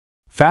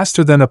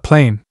faster than a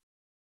plane.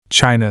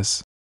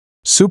 China's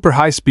super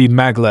high-speed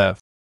Maglev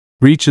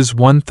reaches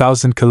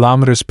 1,000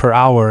 kilometers per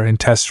hour in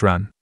test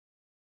run.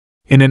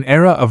 In an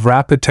era of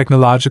rapid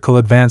technological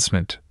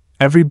advancement,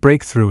 every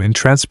breakthrough in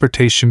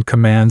transportation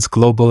commands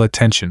global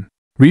attention.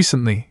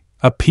 Recently,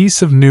 a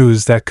piece of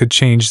news that could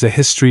change the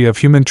history of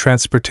human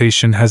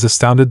transportation has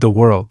astounded the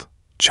world.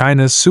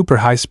 China's super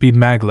high-speed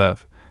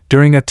Maglev,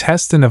 during a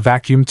test in a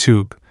vacuum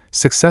tube,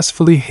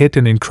 successfully hit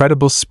an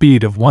incredible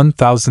speed of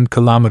 1,000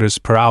 kilometers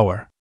per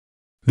hour.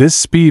 This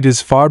speed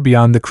is far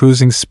beyond the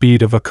cruising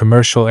speed of a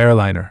commercial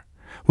airliner,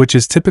 which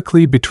is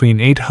typically between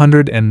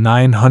 800 and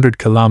 900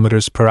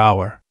 kilometers per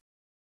hour.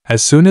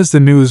 As soon as the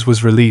news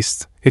was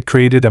released, it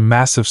created a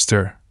massive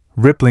stir,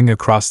 rippling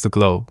across the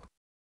globe.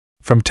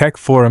 From tech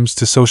forums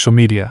to social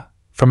media,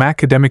 from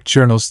academic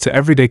journals to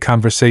everyday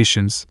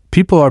conversations,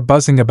 people are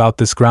buzzing about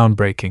this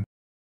groundbreaking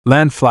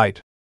land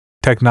flight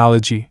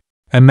technology.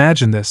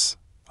 Imagine this: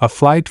 a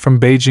flight from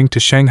Beijing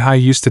to Shanghai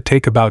used to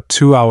take about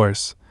 2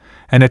 hours,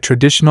 and a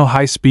traditional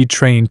high-speed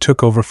train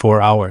took over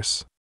 4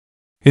 hours.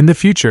 In the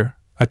future,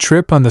 a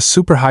trip on the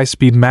super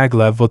high-speed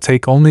Maglev will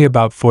take only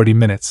about 40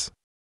 minutes.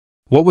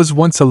 What was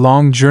once a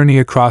long journey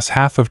across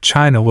half of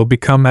China will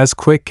become as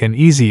quick and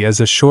easy as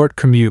a short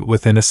commute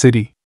within a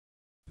city.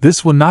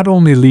 This will not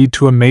only lead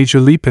to a major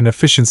leap in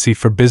efficiency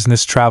for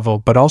business travel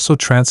but also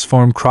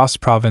transform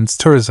cross-province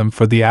tourism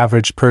for the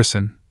average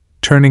person,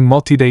 turning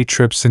multi-day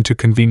trips into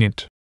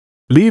convenient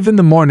leave in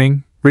the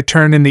morning,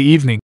 return in the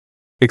evening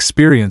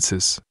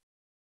experiences.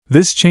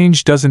 This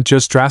change doesn't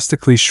just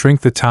drastically shrink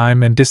the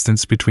time and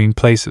distance between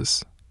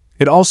places.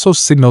 It also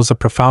signals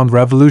a profound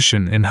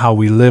revolution in how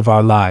we live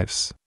our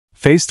lives.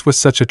 Faced with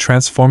such a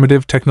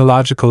transformative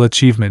technological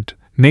achievement,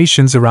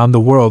 nations around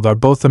the world are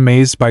both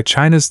amazed by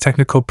China's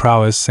technical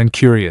prowess and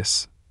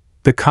curious.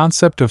 The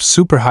concept of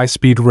super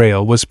high-speed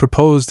rail was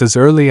proposed as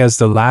early as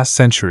the last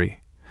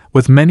century,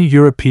 with many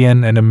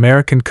European and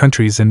American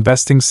countries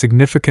investing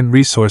significant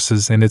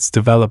resources in its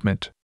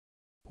development.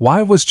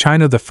 Why was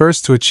China the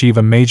first to achieve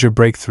a major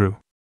breakthrough?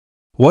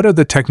 What are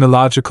the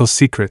technological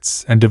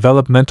secrets and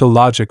developmental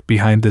logic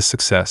behind this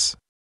success?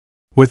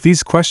 With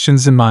these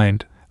questions in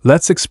mind,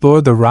 let's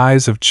explore the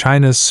rise of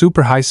China's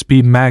super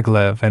high-speed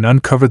Maglev and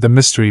uncover the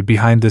mystery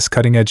behind this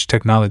cutting-edge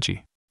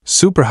technology.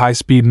 Super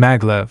high-speed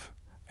Maglev,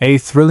 a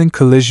thrilling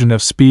collision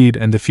of speed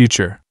and the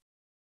future.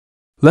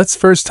 Let's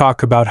first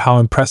talk about how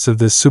impressive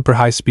this super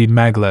high-speed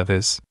Maglev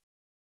is.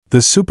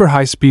 The super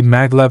high-speed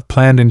Maglev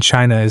planned in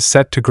China is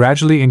set to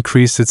gradually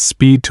increase its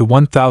speed to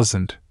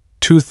 1,000,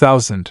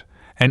 2,000,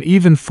 and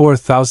even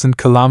 4,000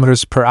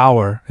 kilometers per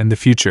hour in the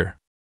future.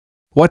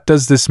 What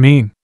does this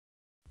mean?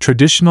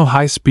 Traditional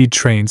high-speed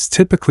trains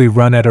typically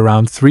run at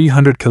around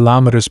 300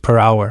 kilometers per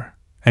hour,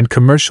 and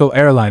commercial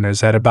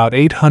airliners at about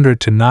 800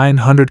 to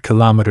 900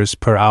 kilometers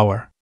per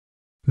hour.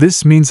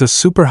 This means a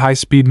super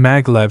high-speed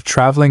Maglev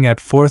traveling at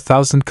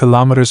 4,000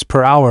 kilometers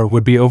per hour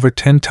would be over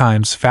 10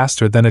 times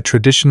faster than a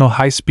traditional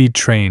high-speed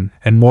train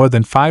and more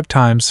than 5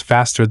 times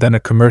faster than a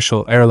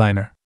commercial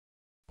airliner.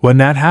 When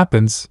that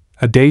happens,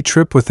 a day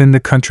trip within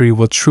the country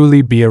will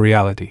truly be a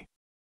reality.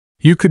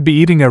 You could be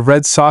eating a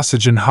red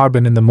sausage in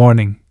Harbin in the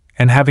morning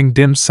and having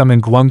dim sum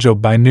in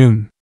Guangzhou by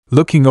noon.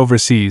 Looking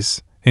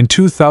overseas, in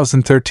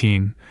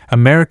 2013,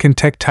 American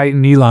tech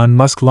titan Elon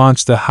Musk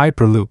launched the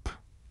Hyperloop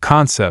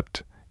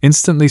concept,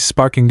 instantly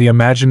sparking the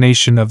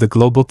imagination of the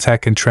global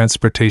tech and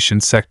transportation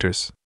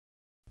sectors.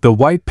 The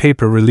white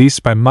paper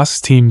released by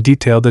Musk's team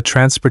detailed a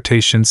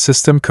transportation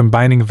system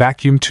combining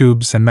vacuum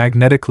tubes and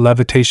magnetic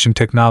levitation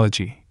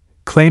technology,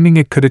 claiming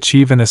it could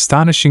achieve an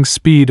astonishing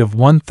speed of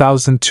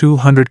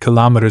 1,200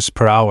 kilometers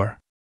per hour.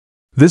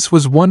 This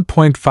was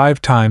 1.5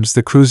 times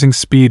the cruising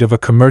speed of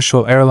a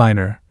commercial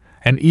airliner,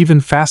 and even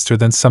faster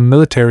than some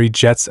military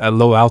jets at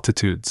low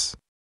altitudes.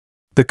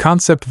 The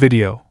concept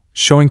video,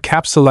 showing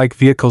capsule-like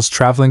vehicles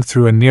traveling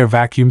through a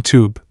near-vacuum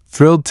tube,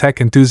 thrilled tech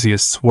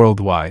enthusiasts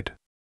worldwide.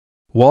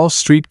 Wall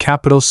Street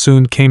capital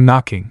soon came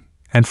knocking,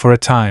 and for a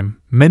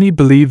time, many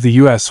believed the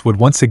US would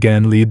once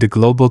again lead the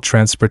global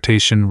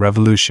transportation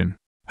revolution.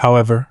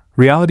 However,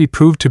 reality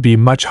proved to be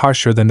much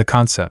harsher than the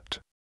concept.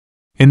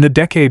 In the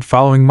decade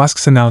following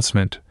Musk's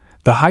announcement,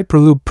 the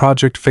Hyperloop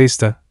project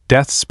faced a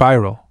death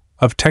spiral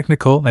of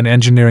technical and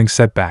engineering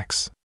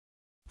setbacks.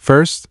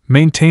 First,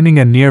 maintaining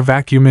a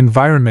near-vacuum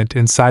environment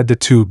inside the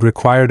tube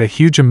required a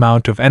huge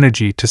amount of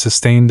energy to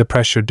sustain the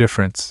pressure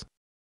difference.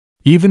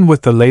 Even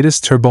with the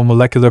latest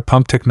turbomolecular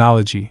pump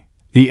technology,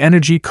 the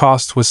energy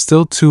cost was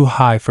still too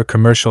high for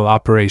commercial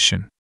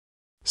operation.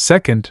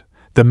 Second,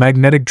 the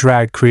magnetic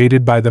drag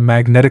created by the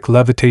magnetic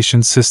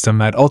levitation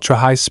system at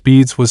ultra-high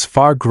speeds was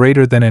far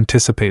greater than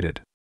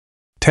anticipated.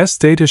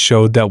 Test data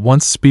showed that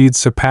once speeds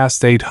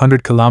surpassed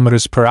 800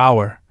 km per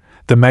hour,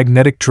 the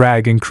magnetic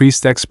drag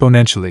increased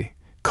exponentially,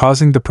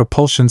 causing the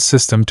propulsion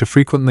system to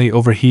frequently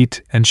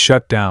overheat and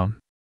shut down.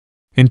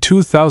 In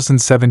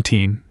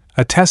 2017,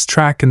 a test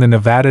track in the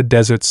Nevada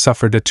desert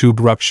suffered a tube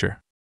rupture.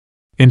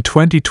 In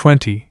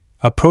 2020,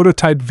 a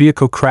prototype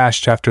vehicle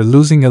crashed after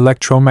losing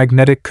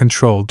electromagnetic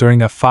control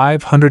during a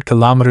 500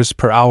 km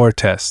per hour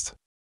test.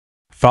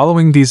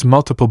 Following these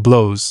multiple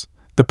blows,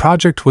 the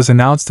project was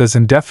announced as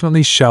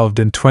indefinitely shelved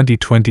in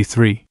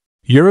 2023.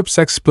 Europe's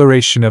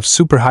exploration of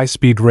super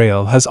high-speed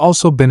rail has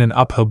also been an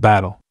uphill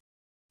battle.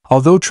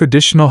 Although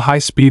traditional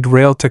high-speed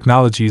rail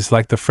technologies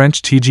like the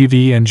French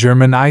TGV and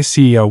German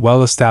ICE are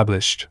well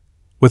established,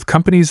 with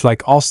companies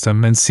like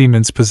Alstom and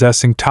Siemens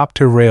possessing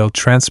top-tier rail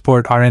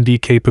transport R&D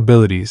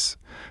capabilities,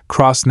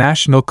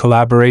 cross-national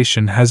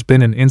collaboration has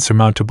been an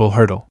insurmountable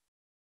hurdle.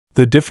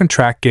 The different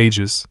track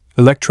gauges,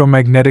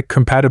 electromagnetic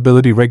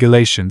compatibility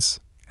regulations,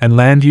 and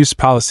land use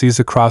policies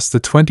across the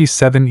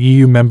 27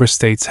 EU member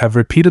states have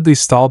repeatedly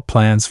stalled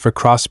plans for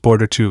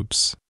cross-border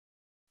tubes.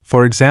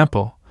 For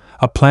example,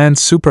 a planned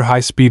super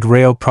high-speed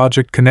rail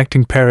project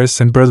connecting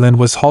Paris and Berlin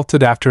was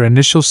halted after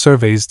initial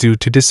surveys due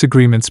to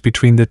disagreements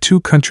between the two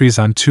countries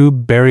on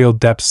tube burial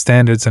depth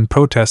standards and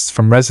protests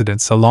from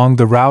residents along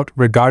the route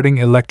regarding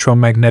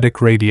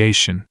electromagnetic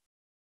radiation.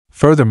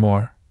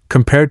 Furthermore,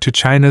 compared to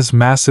China's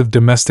massive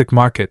domestic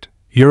market,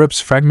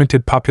 Europe's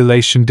fragmented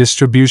population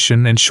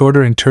distribution and shorter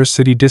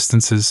intercity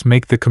distances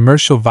make the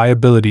commercial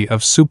viability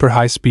of super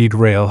high-speed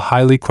rail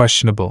highly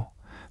questionable,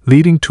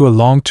 leading to a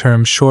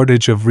long-term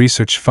shortage of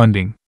research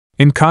funding.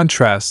 In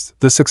contrast,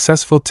 the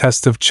successful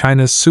test of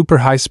China's super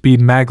high-speed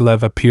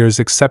Maglev appears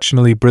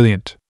exceptionally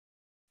brilliant.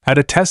 At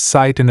a test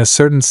site in a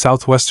certain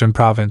southwestern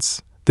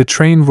province, the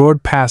train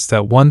roared past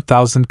at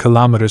 1,000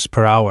 km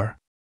per hour.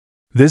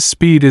 This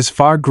speed is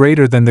far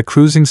greater than the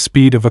cruising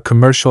speed of a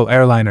commercial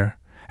airliner,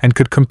 and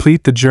could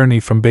complete the journey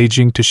from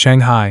Beijing to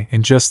Shanghai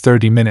in just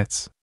 30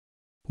 minutes.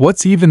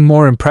 What's even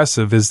more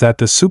impressive is that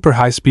the super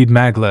high-speed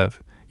Maglev,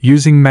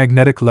 using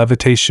magnetic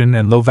levitation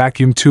and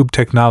low-vacuum tube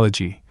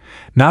technology,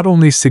 not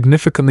only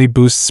significantly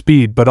boosts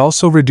speed but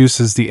also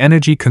reduces the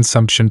energy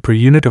consumption per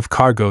unit of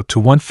cargo to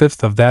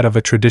 1/5 of that of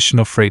a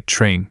traditional freight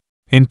train.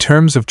 In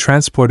terms of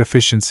transport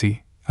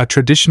efficiency, a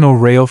traditional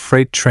rail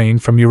freight train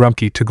from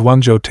Urumqi to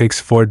Guangzhou takes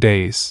 4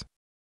 days.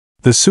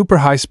 The super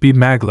high-speed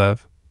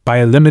Maglev, by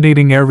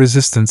eliminating air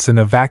resistance in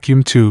a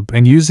vacuum tube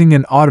and using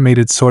an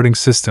automated sorting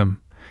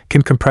system,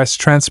 can compress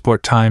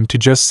transport time to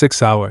just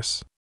 6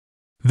 hours.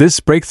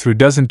 This breakthrough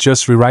doesn't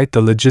just rewrite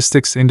the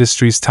logistics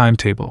industry's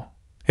timetable,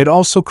 it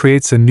also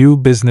creates a new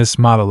business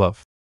model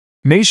of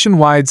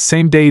nationwide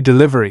same-day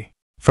delivery.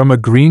 From a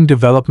green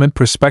development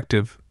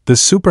perspective, the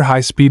super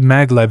high-speed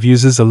Maglev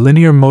uses a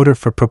linear motor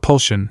for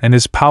propulsion and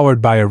is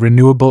powered by a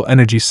renewable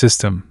energy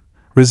system,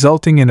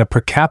 resulting in a per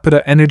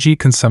capita energy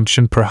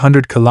consumption per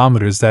 100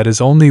 kilometers that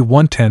is only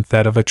 1/10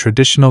 that of a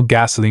traditional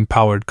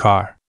gasoline-powered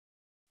car.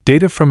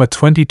 Data from a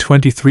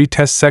 2023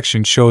 test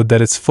section showed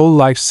that its full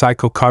life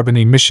cycle carbon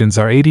emissions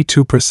are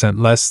 82%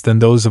 less than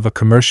those of a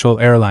commercial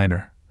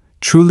airliner,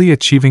 truly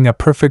achieving a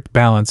perfect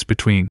balance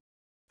between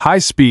high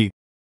speed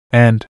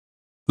and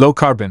low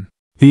carbon.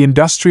 The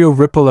industrial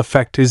ripple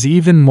effect is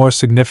even more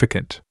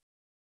significant.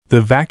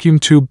 The vacuum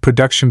tube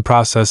production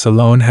process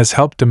alone has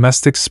helped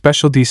domestic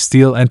specialty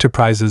steel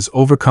enterprises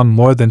overcome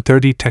more than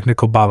 30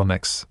 technical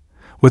bottlenecks,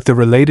 with the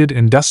related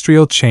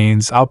industrial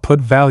chain's output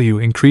value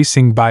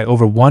increasing by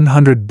over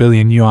 100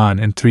 billion yuan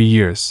in 3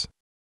 years.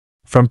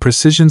 From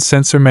precision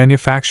sensor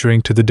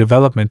manufacturing to the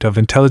development of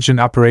intelligent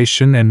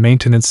operation and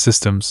maintenance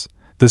systems,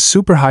 the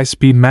super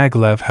high-speed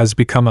Maglev has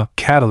become a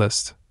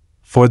catalyst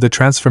for the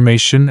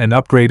transformation and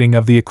upgrading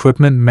of the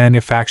equipment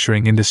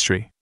manufacturing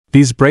industry.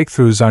 These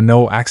breakthroughs are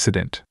no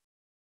accident.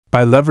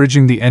 By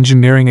leveraging the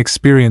engineering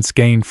experience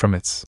gained from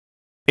its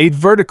 8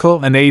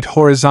 vertical and 8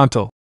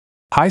 horizontal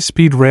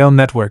high-speed rail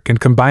network and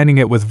combining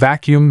it with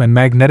vacuum and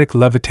magnetic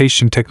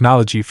levitation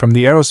technology from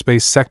the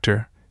aerospace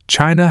sector,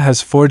 China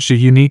has forged a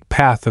unique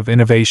path of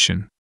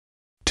innovation.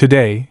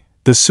 Today,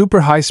 the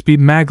super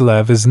high-speed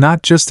Maglev is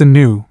not just a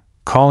new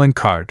calling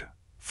card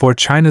for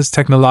China's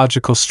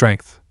technological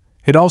strength,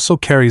 it also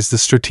carries the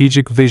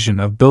strategic vision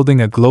of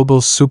building a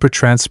global super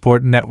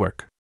transport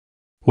network.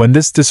 When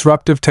this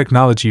disruptive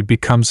technology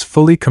becomes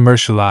fully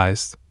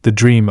commercialized, the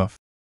dream of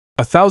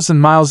 1,000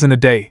 miles in a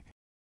day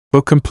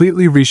will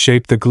completely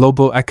reshape the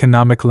global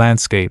economic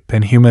landscape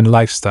and human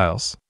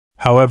lifestyles.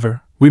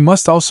 However, we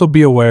must also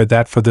be aware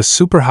that for the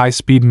super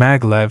high-speed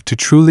Maglev to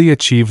truly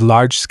achieve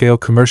large-scale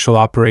commercial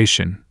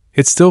operation,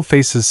 it still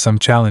faces some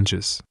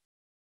challenges.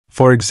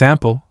 For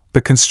example,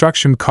 the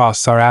construction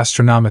costs are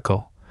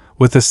astronomical,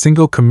 with a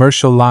single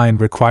commercial line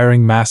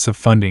requiring massive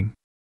funding.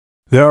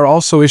 There are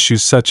also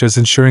issues such as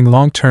ensuring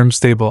long-term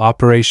stable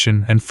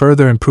operation and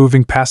further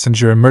improving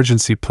passenger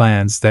emergency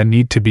plans that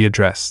need to be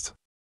addressed.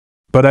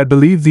 But I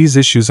believe these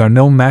issues are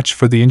no match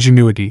for the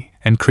ingenuity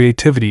and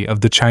creativity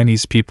of the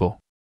Chinese people.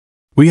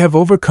 We have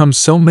overcome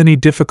so many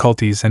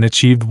difficulties and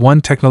achieved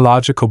one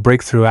technological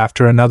breakthrough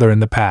after another in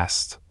the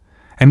past,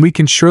 and we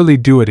can surely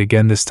do it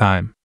again this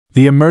time.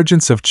 The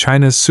emergence of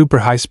China's super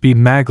high-speed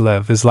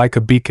Maglev is like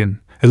a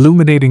beacon,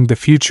 illuminating the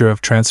future of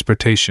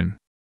transportation.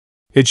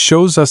 It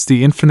shows us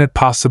the infinite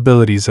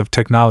possibilities of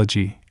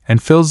technology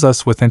and fills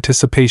us with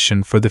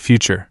anticipation for the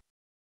future.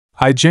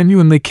 I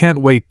genuinely can't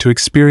wait to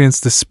experience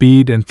the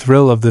speed and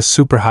thrill of the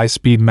super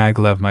high-speed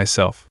Maglev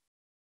myself.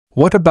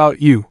 What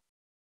about you?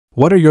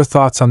 What are your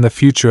thoughts on the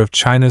future of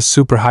China's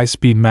super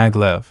high-speed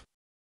Maglev?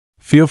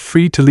 Feel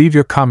free to leave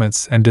your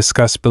comments and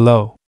discuss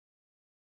below.